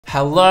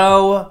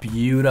Hello,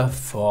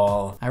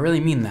 beautiful. I really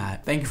mean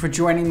that. Thank you for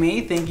joining me.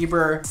 Thank you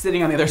for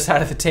sitting on the other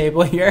side of the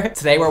table here.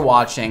 Today we're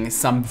watching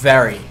some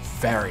very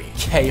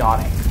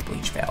chaotic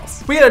Bleach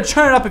fails. We gotta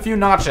turn it up a few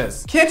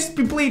notches. Can't just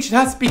be Bleach, it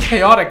has to be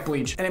chaotic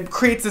Bleach. And it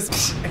creates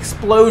this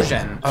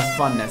explosion of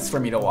funness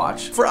for me to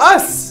watch. For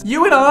us,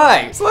 you and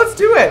I. So let's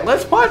do it.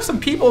 Let's watch some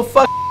people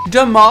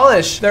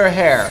demolish their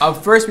hair.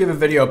 Up first, we have a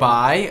video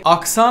by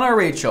Oksana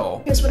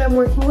Rachel. Here's what I'm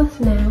working with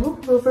now.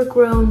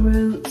 Overgrown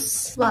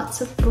roots,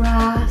 lots of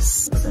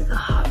grass. Looks like a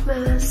hot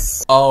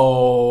mess.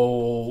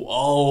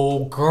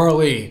 Oh,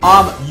 girly.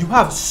 You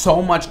have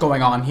so much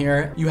going on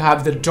here. You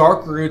have the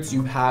dark roots,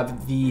 you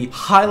have the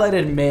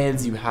highlighted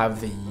mids, you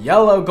have the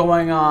yellow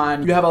going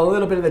on, you have a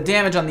little bit of the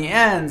damage on the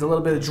ends, a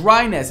little bit of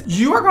dryness.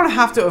 You are gonna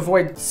have to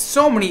avoid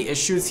so many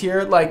issues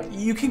here. Like,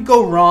 you can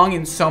go wrong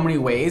in so many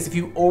ways if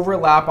you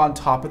overlap on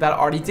top of that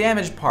already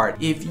damaged part.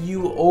 If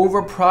you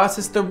over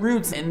process the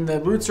roots and the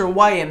roots are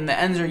white and the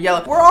ends are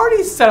yellow, we're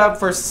already set up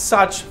for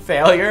such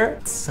failure.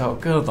 So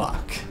good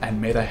luck,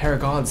 and may the hair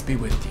gods be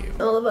with you.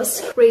 All of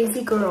us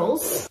crazy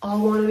girls all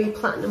want to be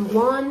platinum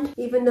blonde,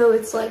 even though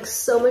it's like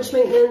so much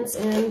maintenance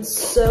and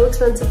so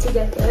expensive to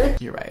get there.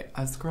 You're right,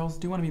 us girls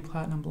do want to be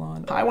platinum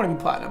blonde. I want to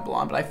be platinum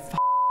blonde, but I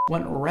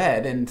went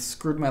red and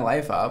screwed my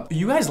life up.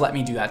 You guys let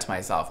me do that to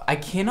myself. I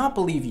cannot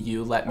believe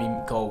you let me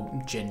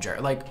go ginger.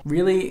 Like,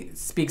 really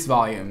speaks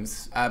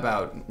volumes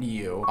about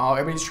you. Oh,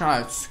 everybody's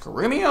trying to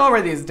screw me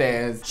over these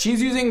days.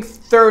 She's using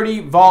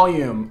 30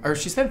 volume, or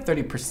she said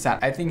 30%.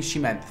 I think she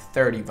meant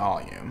 30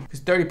 volume,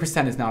 because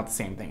 30% is not the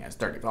same thing as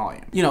 30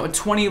 volume. You know,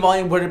 20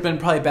 volume would have been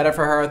probably better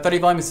for her. 30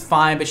 volume is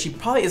fine, but she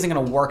probably isn't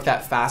gonna work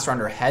that fast around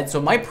her head, so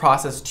it might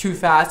process too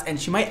fast, and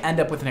she might end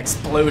up with an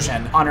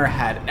explosion on her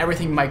head, and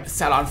everything might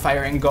set on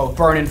fire and go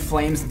burn in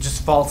flames and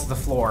just fall to the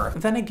floor.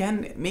 But then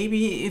again,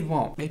 maybe it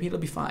won't. Maybe it'll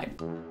be fine.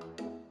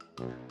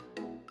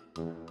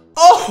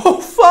 Oh,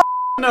 fuck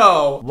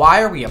no!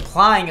 Why are we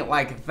applying it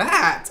like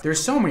that?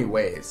 There's so many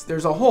ways.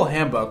 There's a whole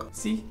handbook.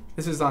 See,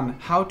 this is on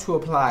how to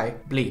apply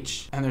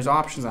bleach, and there's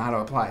options on how to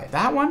apply it.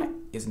 That one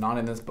is not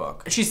in this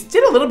book. She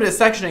did a little bit of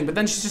sectioning, but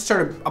then she just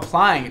started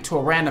applying it to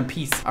a random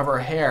piece of her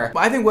hair.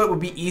 I think what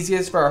would be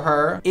easiest for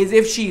her is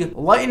if she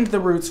lightened the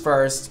roots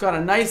first, got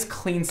a nice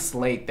clean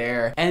slate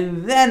there,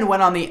 and then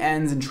went on the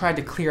ends and tried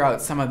to clear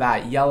out some of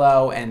that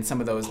yellow and some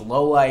of those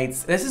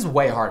lowlights. This is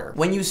way harder.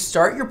 When you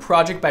start your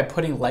project by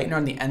putting lightener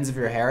on the ends of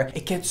your hair,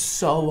 it gets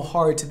so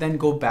hard to then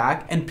go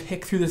back and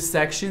pick through the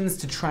sections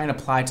to try and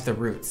apply to the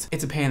roots.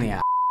 It's a pain in the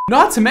ass.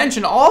 Not to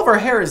mention, all of her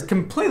hair is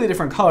completely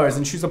different colors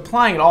and she's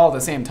applying it all at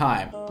the same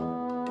time.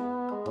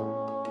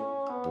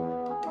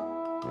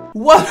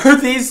 What are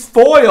these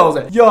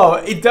foils? Yo,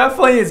 it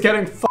definitely is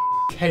getting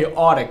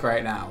chaotic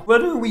right now.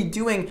 What are we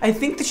doing? I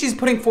think that she's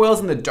putting foils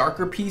in the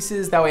darker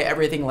pieces, that way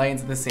everything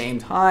lands at the same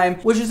time,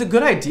 which is a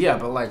good idea,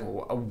 but like,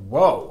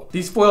 whoa.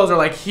 These foils are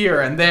like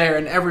here and there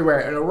and everywhere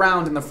and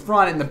around in the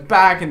front and the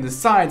back and the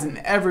sides and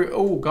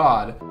oh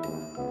God.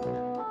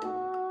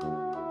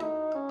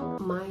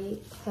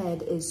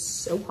 Head is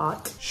so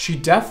hot. She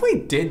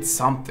definitely did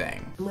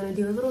something. I'm gonna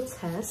do a little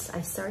test.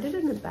 I started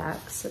in the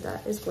back, so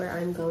that is where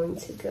I'm going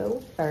to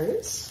go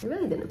first. I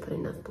really didn't put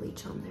enough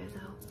bleach on there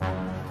though.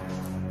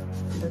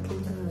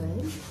 Looking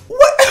good.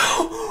 What?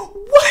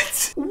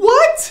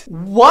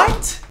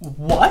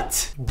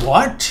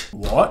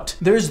 What?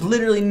 There's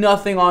literally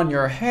nothing on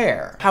your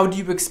hair. How do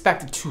you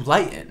expect it to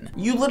lighten?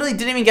 You literally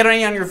didn't even get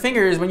any on your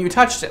fingers when you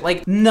touched it.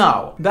 Like,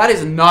 no, that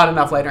is not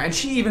enough lightener. And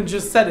she even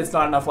just said it's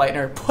not enough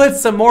lightener. Put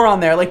some more on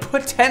there, like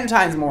put 10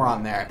 times more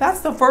on there.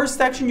 That's the first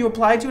section you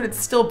applied to it, it's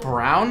still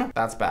brown?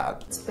 That's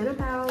bad. It's been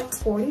about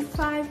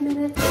 45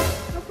 minutes.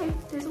 Okay,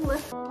 there's a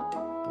lift.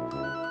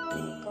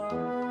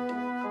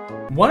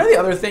 One of the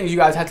other things you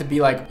guys have to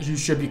be like, you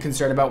should be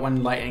concerned about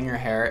when lightening your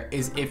hair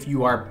is if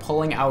you are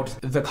pulling out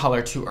the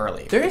color too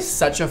early. There is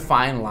such a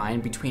fine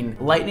line between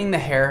lightening the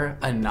hair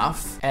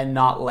enough and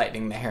not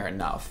lightening the hair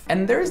enough.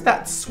 And there's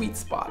that sweet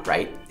spot,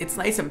 right? It's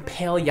nice and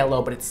pale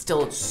yellow, but it's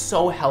still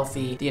so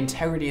healthy. The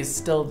integrity is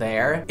still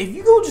there. If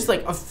you go just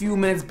like a few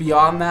minutes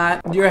beyond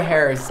that, your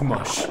hair is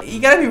mush.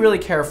 You gotta be really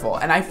careful.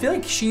 And I feel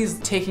like she's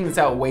taking this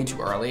out way too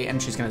early and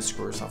she's gonna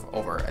screw herself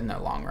over in the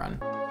long run.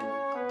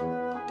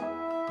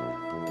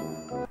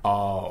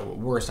 Oh,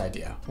 worst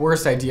idea.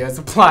 Worst idea is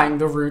applying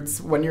the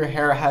roots when your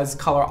hair has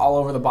color all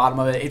over the bottom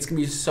of it. It's gonna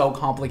be so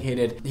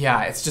complicated.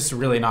 Yeah, it's just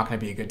really not gonna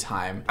be a good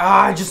time.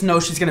 I just know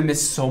she's gonna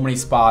miss so many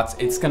spots.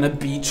 It's gonna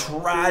be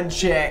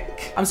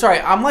tragic. I'm sorry,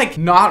 I'm like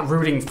not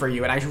rooting for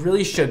you and I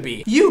really should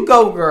be. You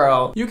go,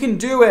 girl. You can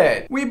do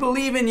it. We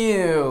believe in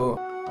you.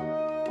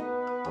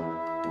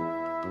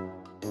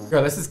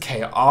 Girl, this is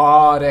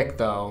chaotic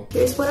though.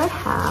 Here's what I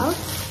have.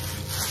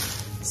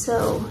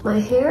 So my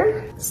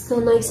hair is still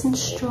nice and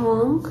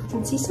strong. I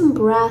can see some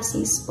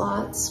brassy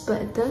spots,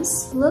 but it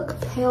does look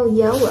pale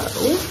yellow,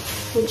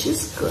 which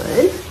is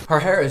good. Her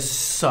hair is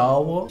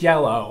so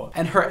yellow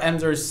and her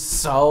ends are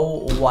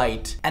so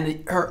white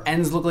and her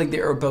ends look like they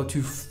are about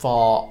to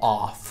fall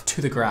off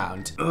to the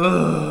ground.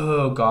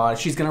 Oh God,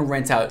 she's gonna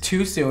rinse out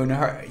too soon.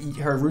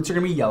 Her roots are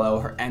gonna be yellow,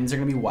 her ends are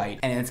gonna be white,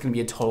 and it's gonna be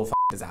a total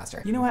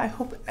disaster. You know what? I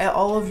hope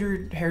all of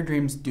your hair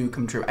dreams do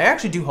come true. I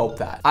actually do hope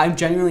that. I'm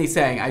genuinely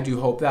saying I do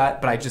hope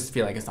that, but I just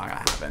feel like it's not gonna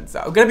happen. So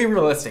I'm gonna be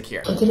realistic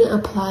here. I didn't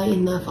apply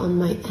enough on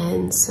my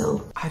end,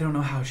 so. I don't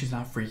know how she's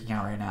not freaking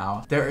out right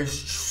now. There is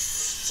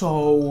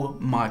so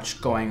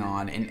much going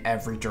on in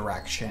every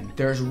direction.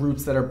 There's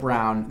roots that are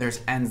brown,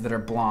 there's ends that are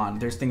blonde,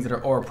 there's things that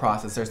are over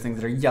processed, there's things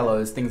that are yellow,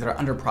 there's things that are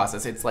under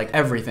processed. It's like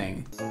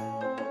everything.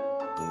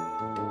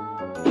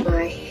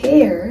 My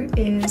hair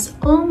is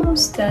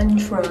almost done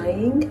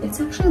drying. It's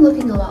actually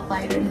looking a lot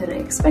lighter than I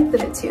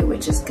expected it to,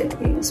 which is good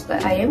news,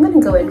 but I am gonna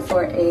go in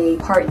for a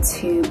part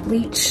 2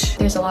 bleach.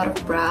 There's a lot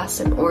of brass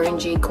and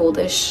orangey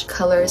goldish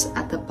colors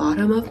at the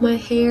bottom of my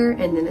hair,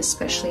 and then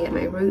especially at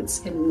my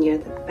roots and near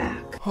the back.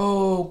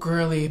 Oh,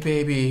 girly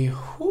baby.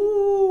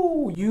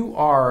 Ooh, you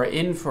are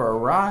in for a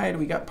ride.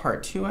 We got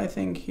part 2, I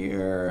think,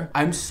 here.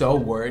 I'm so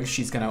worried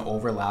she's gonna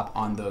overlap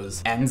on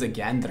those ends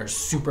again that are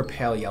super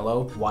pale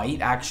yellow,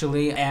 white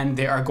actually, and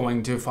they are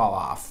going to fall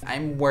off.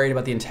 I'm worried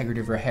about the integrity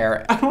of her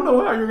hair. I don't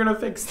know how you're gonna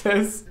fix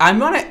this. I'm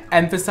gonna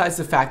emphasize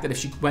the fact that if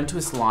she went to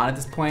a salon at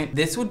this point,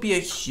 this would be a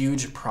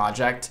huge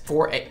project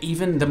for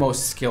even the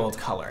most skilled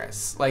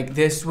colorist. Like,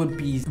 this would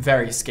be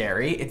very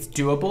scary. It's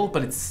doable,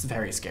 but it's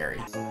very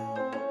scary.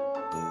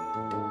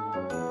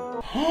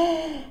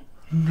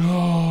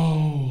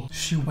 No,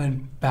 she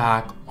went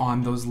back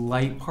on those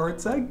light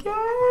parts again.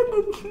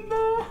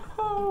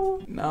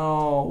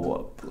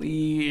 No,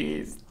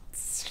 please.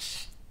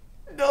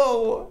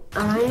 No.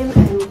 I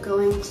am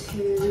going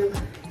to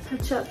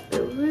touch up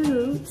the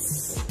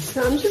roots.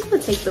 So I'm just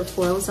gonna take the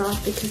foils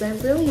off because I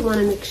really want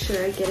to make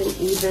sure I get an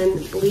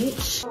even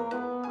bleach.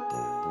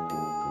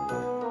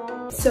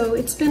 So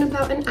it's been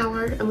about an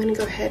hour. I'm gonna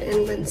go ahead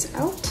and rinse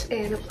out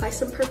and apply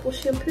some purple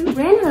shampoo.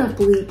 Ran out of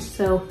bleach,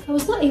 so I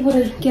was not able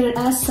to get it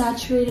as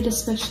saturated,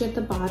 especially at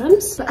the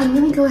bottoms. But I'm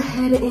gonna go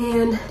ahead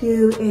and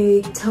do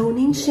a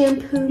toning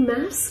shampoo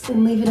mask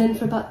and leave it in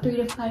for about 3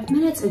 to 5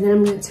 minutes, and then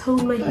I'm gonna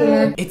tone my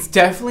hair. It's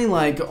definitely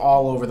like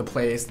all over the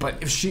place, but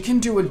if she can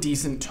do a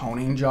decent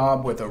toning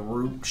job with a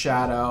root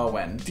shadow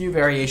and a few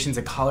variations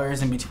of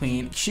colors in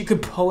between, she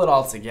could pull it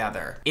all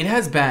together. It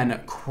has been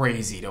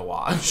crazy to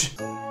watch.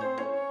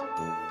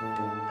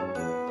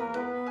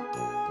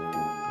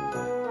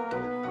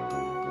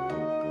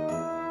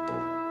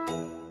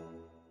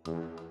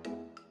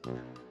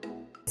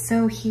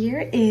 So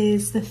here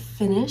is the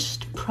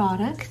finished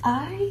product.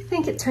 I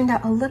think it turned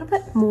out a little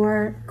bit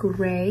more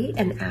gray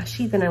and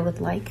ashy than I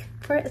would like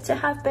for it to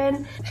have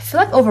been. I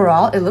feel like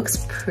overall it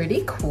looks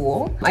pretty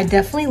cool. I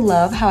definitely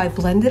love how I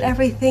blended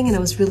everything, and I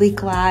was really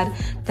glad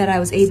that I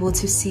was able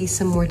to see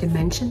some more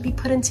dimension be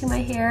put into my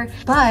hair.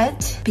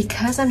 But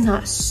because I'm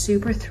not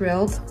super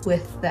thrilled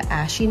with the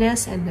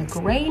ashiness and the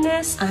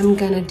grayness, I'm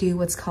gonna do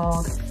what's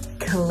called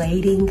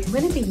collating. I'm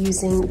gonna be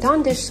using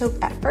Dawn dish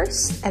soap at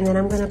first, and then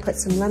I'm gonna put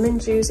some lemon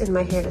juice in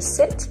my hair to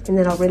sit, and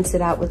then I'll rinse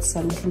it out with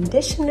some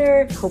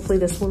conditioner. Hopefully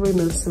this will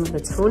remove some of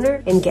the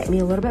toner and get me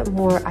a little bit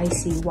more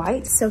icy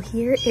white. So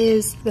here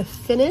is the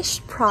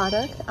finished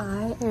product.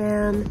 I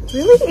am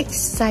really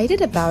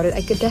excited about it.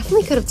 I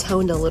definitely could have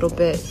toned a little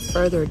bit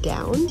further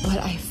down, but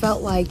I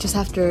felt like just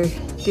after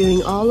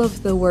doing all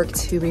of the work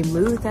to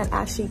remove that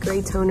ashy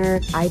gray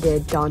toner, I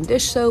did Dawn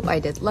dish soap, I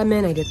did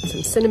lemon, I did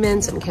some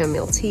cinnamon, some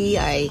chamomile tea,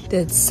 I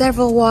did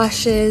several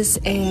washes,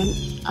 and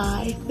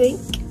I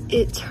think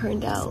it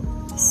turned out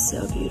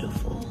so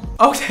beautiful.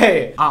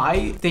 Okay,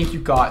 I think you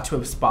got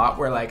to a spot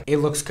where like, it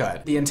looks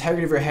good. The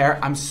integrity of your hair,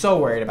 I'm so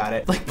worried about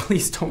it. Like,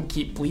 please don't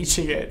keep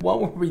bleaching it.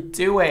 What were we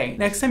doing?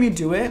 Next time you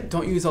do it,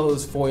 don't use all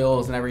those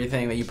foils and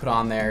everything that you put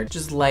on there.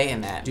 Just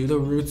lighten it. Do the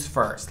roots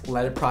first.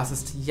 Let it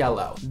process to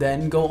yellow.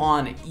 Then go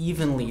on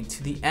evenly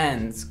to the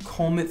ends.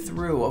 Comb it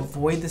through.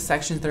 Avoid the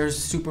sections that are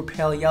super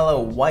pale yellow,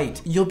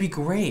 white. You'll be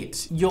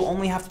great. You'll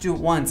only have to do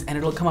it once and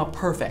it'll come out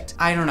perfect.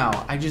 I don't know.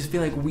 I just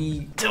feel like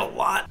we did a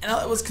lot and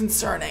it was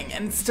concerning,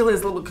 and it still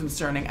is a little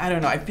concerning. I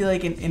don't know. I feel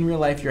like in real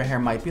life your hair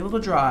might be a little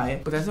dry,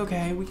 but that's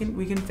okay. We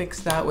can fix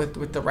that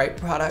with the right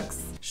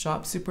products.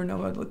 Shop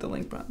Supernova with the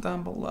link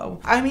down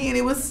below. I mean,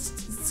 it was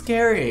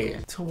scary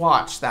to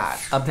watch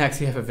that. Up next,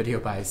 we have a video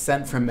by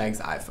Sent from Meg's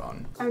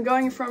iPhone. I'm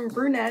going from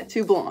brunette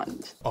to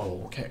blonde.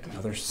 Oh, okay.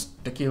 Another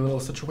sticky little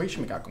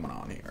situation we got going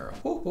on here.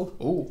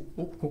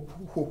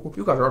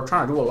 You guys are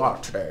trying to do a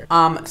lot today.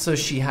 So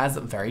she has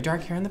very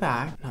dark hair in the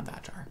back. Not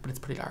that dark, but it's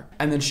pretty dark.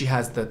 And then she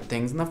has the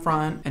things in the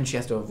front, and she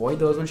has to avoid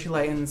those when she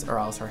lightens, or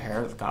else her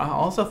hair is gonna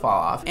also fall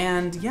off.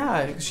 And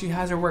yeah, she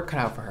has her work cut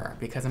out for her,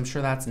 because I'm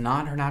sure that's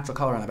not her natural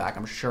color on the back.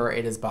 I'm sure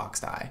it is box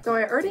dye. So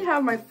I already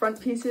have my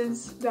front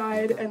pieces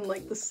dyed and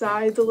like the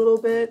sides a little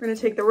bit. We're gonna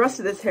take the rest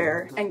of this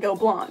hair and go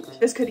blonde.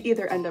 This could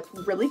either end up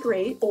really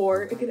great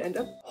or it could end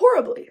up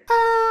horribly.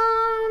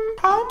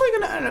 Probably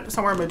gonna end up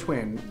somewhere in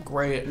between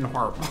gray and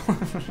horrible.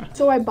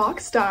 So I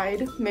box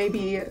dyed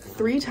maybe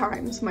 3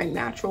 times my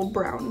natural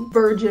brown,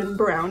 virgin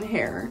brown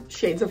hair,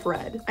 shades of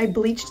red. I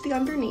bleached the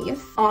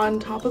underneath on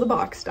top of the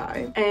box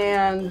dye,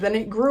 and then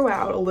it grew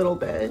out a little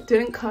bit.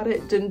 Didn't cut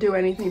it, didn't do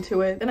anything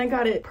to it. Then I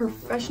got it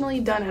professionally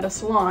done at a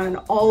salon, an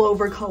all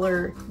over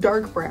color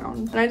dark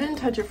brown. And I didn't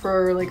touch it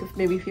for like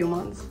maybe a few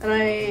months. And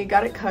I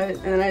got it cut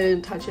and then I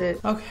didn't touch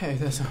it. Okay,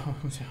 this.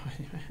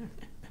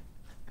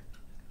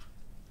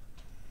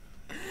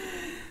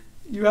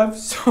 You have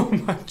so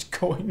much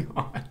going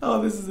on.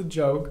 Oh, this is a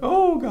joke.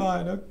 Oh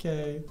God,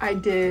 okay. I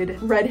did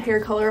red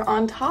hair color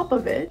on top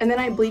of it, and then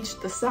I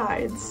bleached the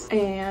sides,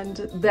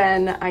 and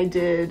then I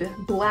did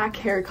black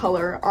hair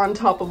color on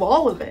top of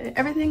all of it.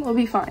 Everything will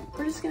be fine.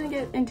 We're just gonna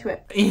get into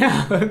it.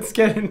 Yeah, let's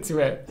get into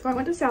it. So I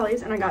went to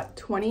Sally's and I got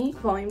 20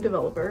 volume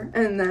developer,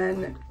 and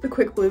then the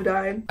quick blue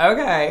dye.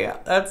 Okay,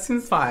 that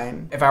seems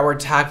fine. If I were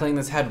tackling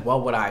this head,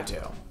 what would I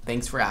do?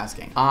 Thanks for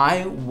asking.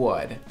 I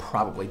would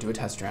probably do a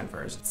test strand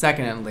first.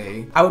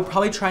 Secondly, I would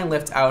probably try and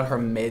lift out her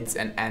mids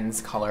and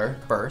ends color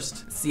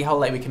first, see how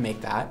light we can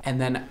make that,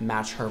 and then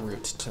match her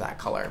root to that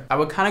color. I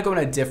would kind of go in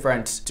a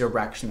different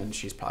direction than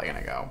she's probably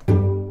gonna go.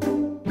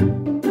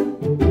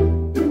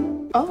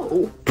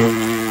 Oh.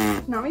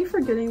 Not me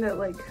forgetting that,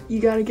 like, you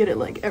gotta get it,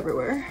 like,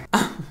 everywhere.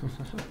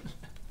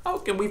 How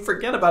can we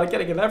forget about it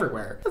getting it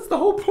everywhere? That's the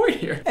whole point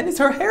here. And is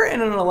her hair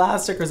in an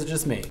elastic or is it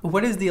just me?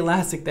 What is the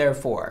elastic there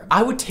for?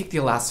 I would take the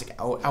elastic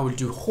out, I would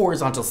do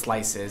horizontal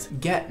slices,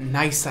 get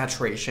nice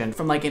saturation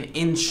from like an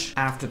inch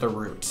after the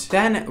root.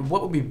 Then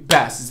what would be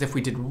best is if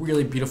we did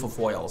really beautiful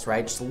foils,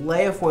 right? Just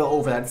lay a foil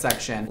over that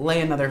section,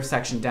 lay another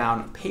section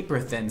down, paper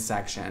thin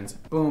sections,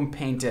 boom,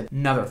 painted,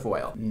 another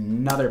foil,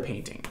 another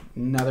painting,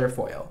 another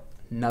foil.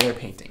 Another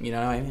painting, you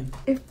know what I mean?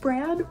 If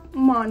Brad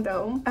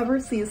Mondo ever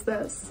sees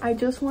this, I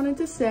just wanted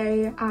to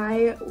say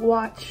I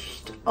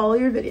watched all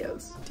your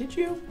videos. Did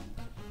you?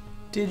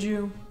 Did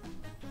you?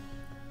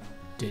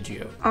 Did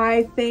you?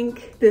 I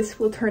think this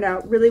will turn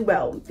out really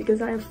well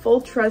because I have full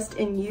trust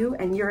in you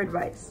and your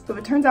advice. So if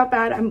it turns out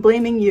bad, I'm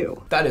blaming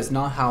you. That is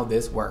not how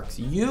this works.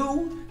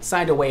 You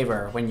signed a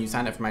waiver when you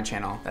signed up for my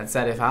channel that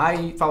said if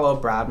I follow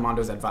Brad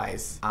Mondo's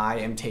advice, I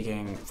am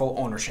taking full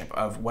ownership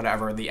of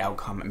whatever the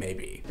outcome may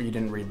be. You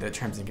didn't read the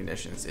terms and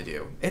conditions, did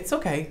you? It's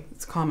okay,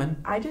 it's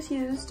common. I just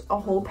used a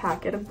whole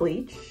packet of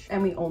bleach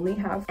and we only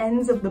have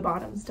ends of the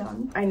bottoms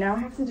done. I now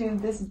have to do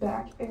this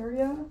back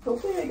area.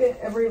 Hopefully I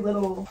get every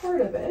little part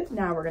of it.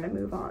 Now we're gonna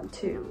move on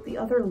to the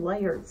other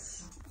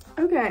layers.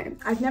 Okay,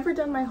 I've never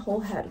done my whole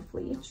head of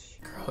bleach.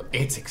 Girl,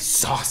 it's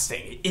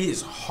exhausting. It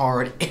is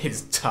hard, it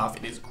is tough,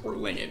 it is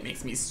grueling, it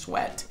makes me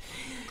sweat.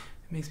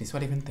 It makes me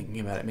sweat even thinking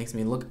about it. It makes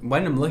me look,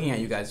 when I'm looking at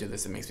you guys do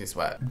this, it makes me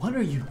sweat. What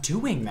are you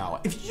doing though?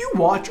 If you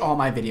watch all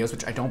my videos,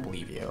 which I don't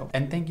believe you,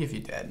 and thank you if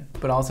you did,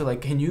 but also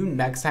like, can you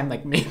next time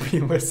like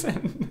maybe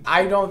listen?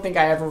 I don't think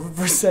I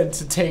ever said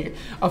to take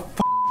a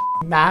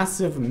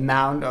massive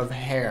mound of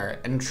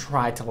hair and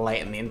try to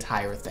lighten the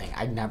entire thing.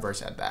 I never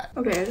said that.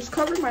 Okay, I just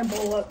covered my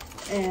bowl up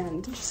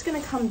and I'm just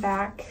gonna come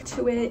back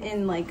to it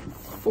in like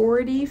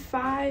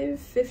 45,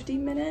 50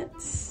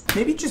 minutes.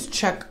 Maybe just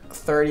check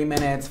 30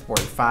 minutes,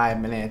 45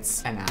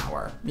 minutes, an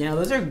hour. You know,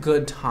 those are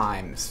good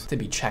times to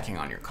be checking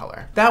on your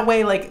color. That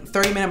way, like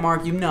 30-minute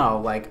mark, you know,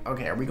 like,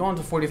 okay, are we going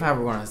to 45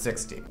 or we're going to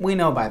 60? We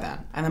know by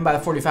then. And then by the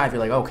 45, you're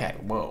like, okay,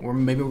 whoa,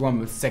 maybe we're going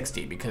with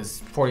 60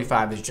 because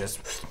 45 is just,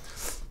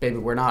 baby,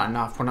 we're not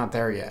enough. We're not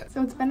there yet.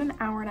 So it's been an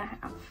hour and a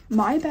half.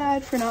 My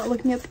bad for not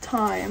looking at the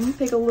time.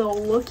 Take a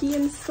little looky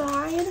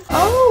inside.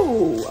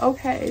 Oh,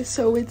 okay.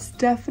 So it's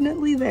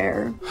definitely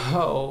there.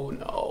 Oh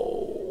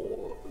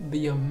no.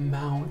 The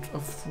amount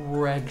of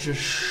red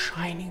just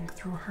shining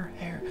through her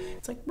hair.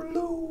 It's like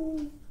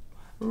blue,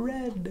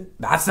 red.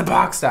 That's the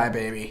box dye,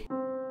 baby.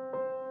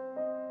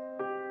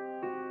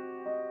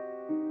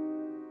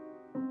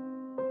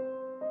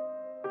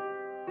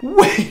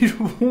 Wait,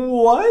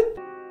 what?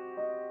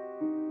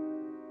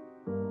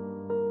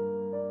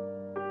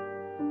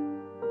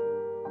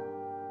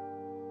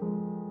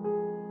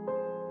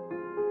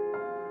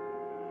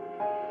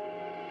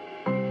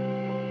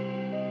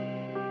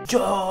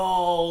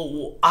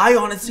 Yo, I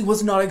honestly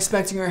was not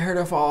expecting her hair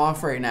to fall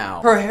off right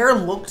now. Her hair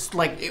looked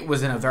like it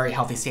was in a very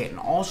healthy state and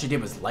all she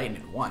did was lighten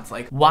it once.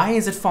 Like, why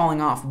is it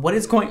falling off? What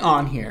is going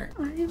on here?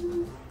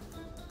 I'm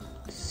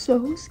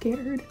so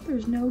scared.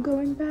 There's no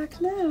going back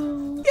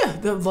now. Yeah,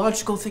 the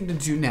logical thing to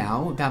do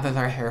now that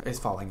her hair is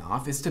falling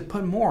off, is to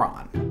put more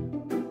on.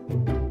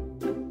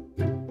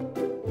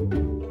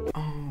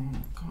 Oh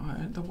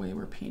God, the way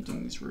we're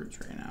painting these roots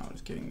right now is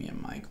giving me a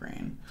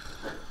migraine.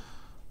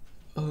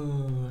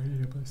 Oh, I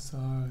need a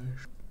massage.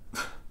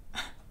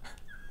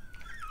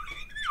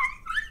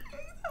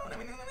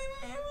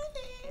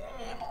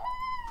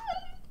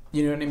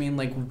 You know what I mean?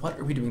 Like, what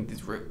are we doing with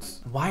these roots?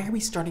 Why are we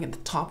starting at the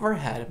top of our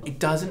head? It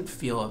doesn't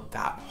feel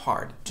that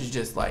hard to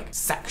just like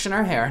section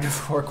our hair into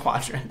 4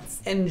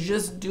 quadrants and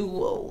just do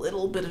a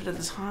little bit at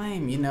a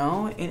time, you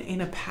know? In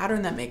a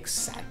pattern that makes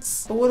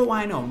sense. But what do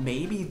I know?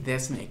 Maybe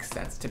this makes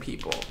sense to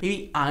people.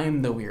 Maybe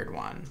I'm the weird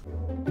one.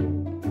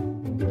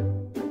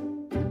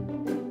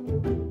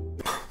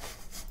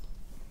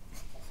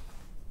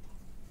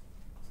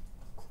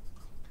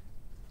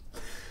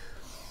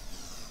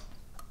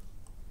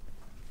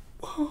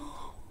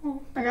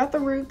 I got the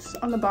roots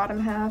on the bottom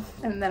half,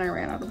 and then I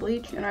ran out of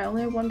bleach, and I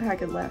only have 1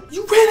 packet left.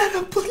 You ran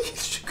out of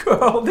bleach,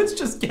 girl. This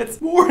just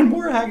gets more and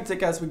more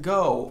hectic as we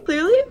go.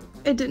 Clearly,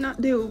 it did not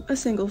do a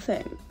single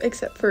thing,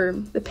 except for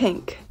the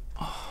pink.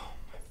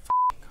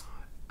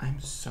 I'm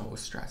so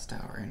stressed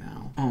out right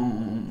now. Oh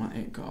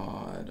my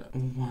god.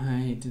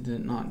 Why did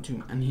it not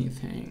do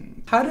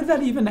anything? How did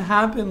that even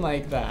happen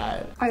like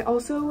that? I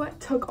also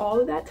took all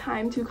of that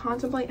time to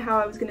contemplate how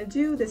I was gonna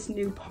do this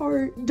new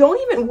part.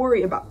 Don't even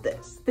worry about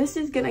this. This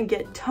is gonna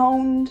get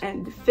toned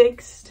and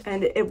fixed,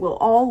 and it will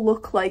all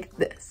look like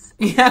this.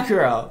 Yeah,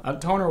 girl. A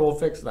toner will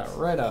fix that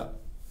right up.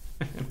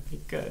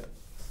 Be good.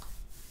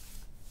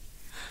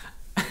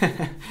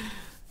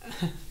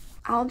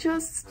 I'll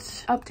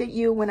just update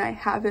you when I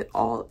have it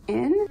all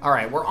in. All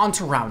right, we're on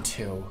to round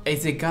 2.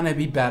 Is it gonna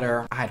be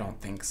better? I don't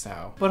think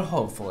so, but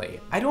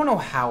hopefully. I don't know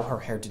how her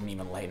hair didn't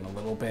even lighten a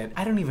little bit.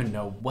 I don't even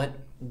know what,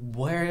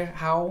 where,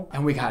 how,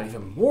 and we got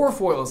even more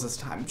foils this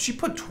time. She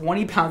put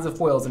 20 pounds of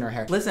foils in her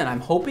hair. Listen, I'm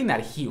hoping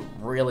that heat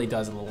really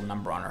does a little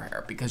number on her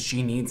hair because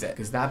she needs it,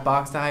 because that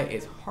box dye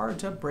is hard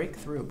to break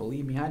through.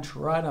 Believe me, I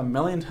tried a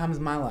million times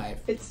in my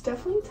life. It's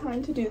definitely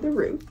time to do the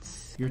roots.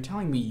 You're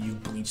telling me you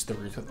bleached the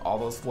roots with all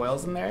those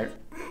foils in there?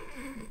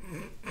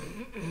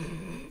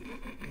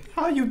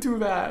 How you do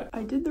that?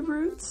 I did the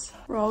roots.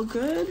 We're all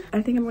good.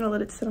 I think I'm gonna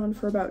let it sit on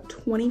for about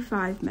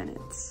 25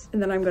 minutes. And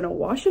then I'm gonna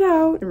wash it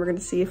out and we're gonna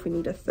see if we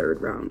need a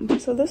 3rd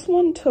round. So this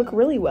one took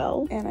really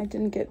well and I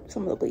didn't get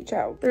some of the bleach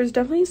out. There's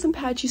definitely some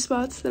patchy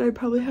spots that I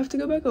probably have to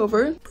go back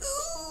over.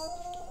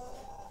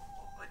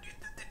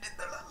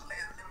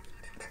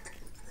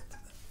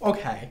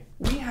 Okay,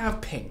 we have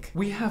pink.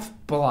 We have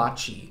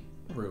blotchy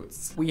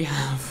roots. We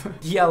have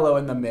yellow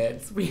in the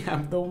mids. We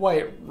have the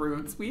white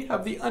roots. We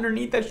have the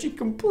underneath that she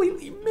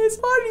completely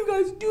missed. Why do you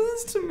guys do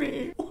this to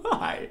me?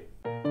 Why?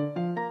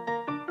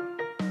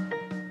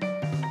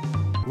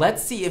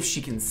 Let's see if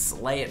she can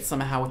slay it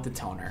somehow with the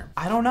toner.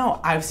 I don't know.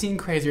 I've seen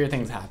crazier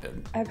things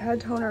happen. I've had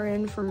toner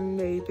in for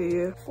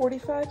maybe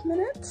 45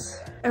 minutes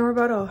and we're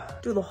about to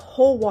do the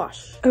whole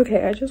wash.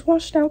 Okay, I just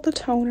washed out the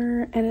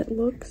toner and it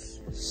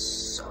looks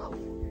so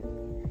good.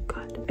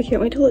 I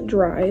can't wait till it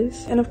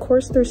dries. And of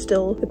course there's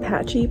still the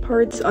patchy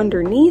parts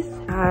underneath.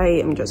 I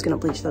am just gonna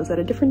bleach those at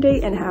a different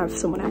date and have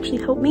someone actually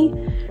help me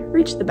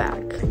reach the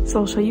back. So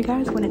I'll show you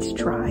guys when it's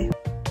dry.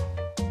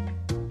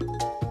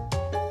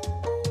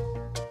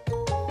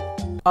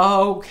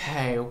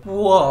 Okay,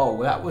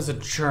 whoa, that was a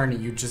journey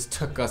you just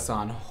took us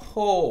on.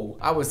 Oh,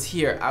 I was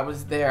here, I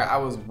was there, I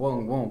was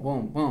boom, boom,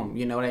 boom, boom,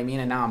 you know what I mean?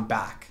 And now I'm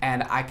back.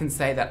 And I can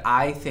say that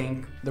I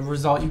think the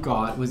result you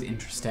got was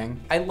interesting.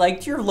 I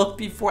liked your look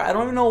before. I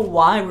don't even know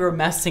why we were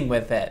messing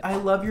with it. I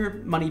love your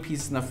money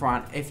pieces in the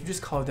front. If you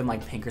just colored them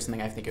like pink or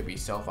something, I think it'd be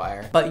so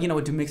fire. But you know,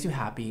 it makes you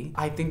happy.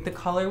 I think the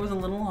color was a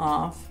little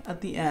off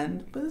at the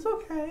end, but it's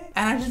okay.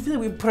 And I just feel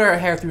like we put our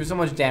hair through so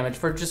much damage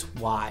for just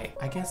why?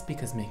 I guess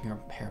because making her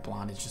hair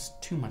blonde is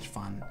just too much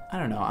fun. I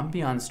don't know, I'm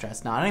beyond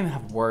stressed now. I don't even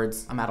have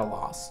words. I'm at a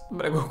loss.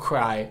 But I will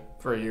cry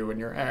for you and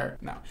your hair.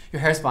 No,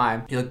 your hair's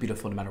fine. You look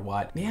beautiful no matter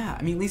what. Yeah,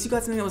 I mean, at least you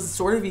got something that was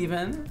sort of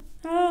even.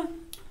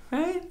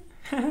 Right?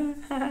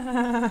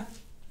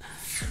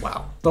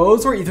 Wow.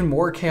 Those were even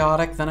more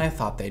chaotic than I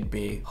thought they'd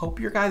be. Hope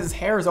your guys'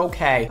 hair is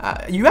okay.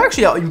 You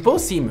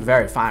both seem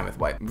very fine with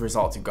what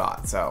results you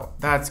got, so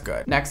that's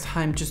good. Next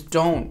time, just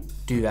don't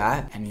do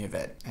that, any of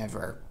it,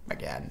 ever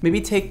again.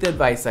 Maybe take the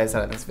advice I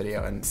said in this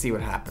video and see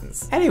what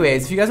happens.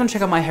 Anyways, if you guys want to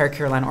check out my hair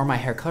care line or my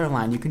hair color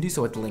line, you can do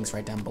so with the links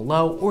right down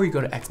below, or you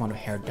go to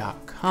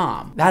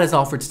xmondohair.com. That is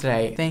all for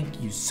today.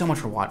 Thank you so much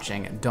for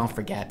watching, and don't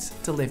forget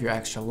to live your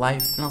extra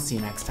life, and I'll see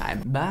you next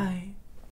time. Bye.